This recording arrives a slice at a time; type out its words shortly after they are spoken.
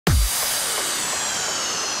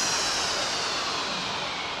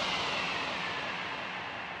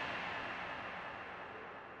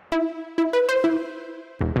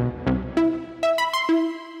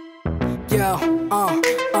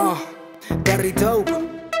very dope.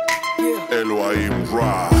 Eloahim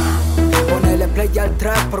RA. Ponele play al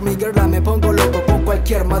track, por mi girla me pongo loco con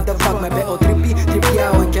cualquier motherfucker. Me veo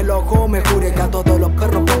tripiao y que el ojo me jure que a todos los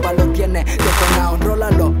perros pompa lo tiene detonado.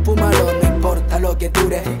 Enrólalo, fúmalo, no importa lo que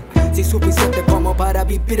dure. Si suficiente como para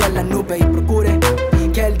vivir en la nube y procure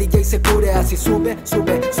que el DJ se cure. Así sube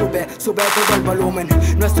todo el volumen.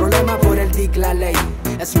 Nuestro lema por el dick la ley.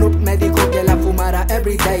 Snoop me dijo que la fumara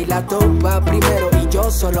everyday. La dope va primero y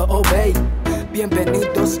yo solo obey.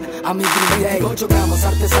 Bienvenidos a mi Green Day. 8 gramos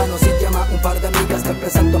artesanos y llama un par de amigas. Te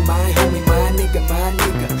presento my homie, my nigga.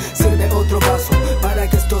 Sirve otro vaso para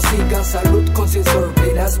que esto siga. Salud con sin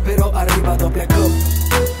sorbilas, pero arriba doble cup.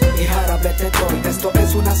 Y jarabe te doy, esto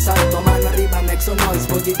es un asalto. Mano arriba, Mexo Noise.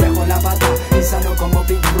 Voy y dejo la bata, insano como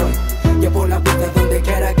Big Roy. Llevo la vida donde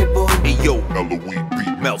quiera que voy. Hey yo, Eloahim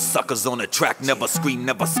beat. Melt suckers on the track, never scream,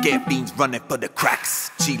 never scared. Beans running for the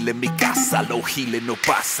cracks. Chile mi casa, lo healing, no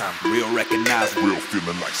pasa. Real recognize, Real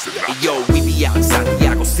feeling like Sinatra. hey yo, we be out in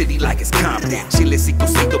Santiago City like it's Compton. Chile si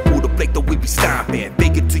consigo puro pleito, we be stomping.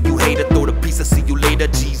 Big it to you hater, throw the pizza, see you later.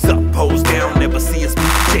 G's up, pose down, never see us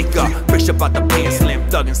shake up. Fresh up out the pan, slim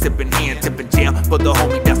thuggin', sippin' hand, tippin' jam. But the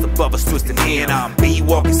homie that's above us, twistin' hand. I'm B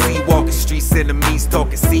walking, C walking, streets enemies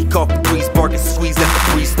talking. C coffee breeze, barking, squeeze at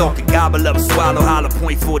the breeze talking. Gobble up, swallow, holler,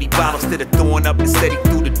 point 40 bottles. Instead of throwing up, instead he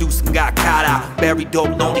threw the deuce and got caught out. Barry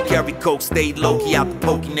dope, lonely, carry coke, stayed low-key out the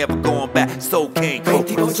pokey, never going back. So King,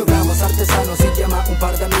 28 gramos artesanos y llama un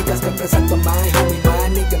par de amigas. Te presento my homie, my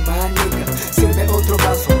nigga. Sirve otro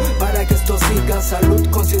vaso para que esto siga. Salud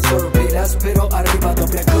con sin sorbilas, pero arriba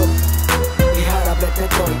doble cup. Y jarabe te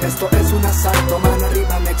doy, esto es un asalto. Mano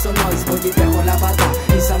arriba, Mexo Noise. Voy y dejo la bata,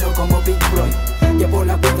 insano como Big Roy. Llevo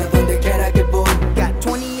la vida donde quiera que voy. Got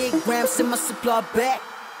 28 grams in my supply bag.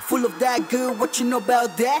 Full of that good, what you know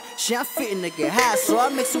about that? Shit, I'm fitting to get high, so I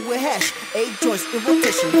mix it with hash. 8 joints in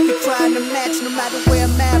rotation, if you're trying to match. No matter where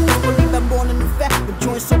I'm at, best believe I'm born in the fat. The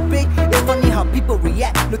joint's so big, it's funny how people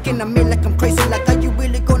react. Looking at me like I'm crazy, like are you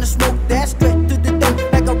really gonna smoke that? Straight to the dome,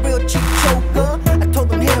 like a real cheap choker. I told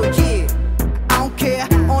them hell yeah, I don't care.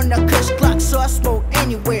 On the cush clock, so I smoke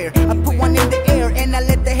anywhere. I put one in the air, and I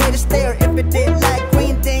let the haters stare. If it did like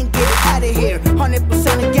green, then get it out of here.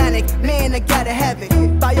 100% organic, man, I gotta have it.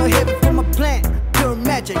 Bioheavy from a plant, pure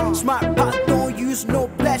magic. Smart pot, don't use no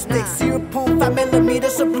plastic. 0.5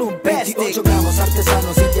 millimeters of blue plastic. 28 gramos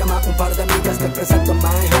artesanos y llama un par de amigas. Te presento my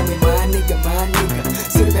homie, my nigga.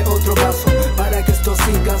 Sirve otro vaso para que esto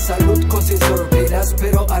siga. Salud con sin sorbilas,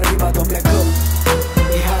 pero arriba doble cup.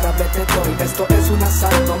 Y jarabe te doy, esto es un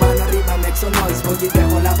asalto. Mano arriba, Mexo Noise. Voy y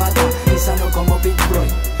dejo la bata, insano como Big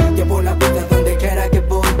Roy. Llevo la vida donde quiera que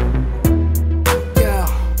voy.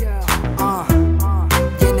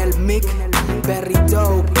 Y en el mic, very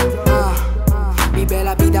dope. Vive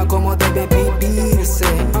la vida como debe vivirse.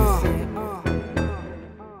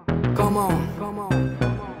 Come on.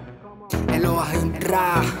 Eloahim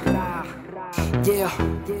RA.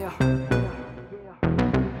 Yeah.